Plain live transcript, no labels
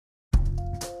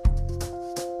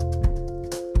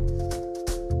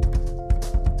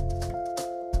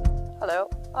Hello,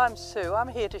 I'm Sue. I'm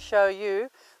here to show you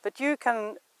that you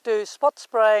can do spot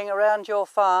spraying around your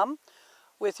farm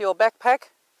with your backpack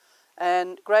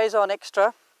and Grazon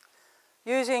Extra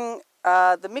using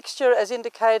the mixture as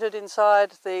indicated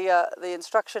inside the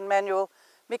instruction manual.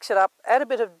 Mix it up, add a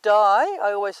bit of dye.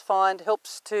 I always find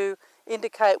helps to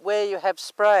indicate where you have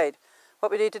sprayed.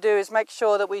 What we need to do is make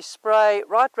sure that we spray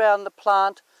right round the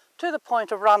plant to the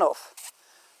point of runoff.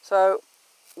 So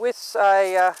with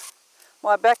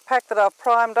my backpack that I've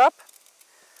primed up,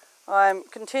 I'm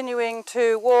continuing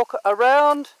to walk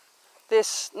around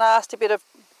this nasty bit of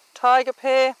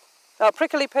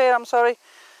prickly pear,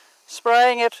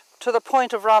 spraying it to the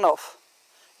point of runoff.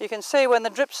 You can see when the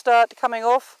drips start coming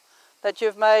off that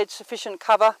you've made sufficient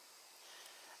cover,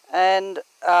 and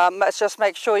let's just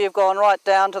make sure you've gone right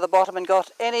down to the bottom and got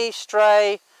any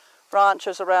stray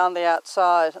branches around the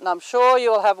outside, and I'm sure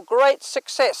you'll have great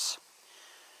success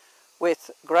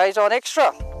with Grazon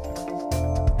Extra.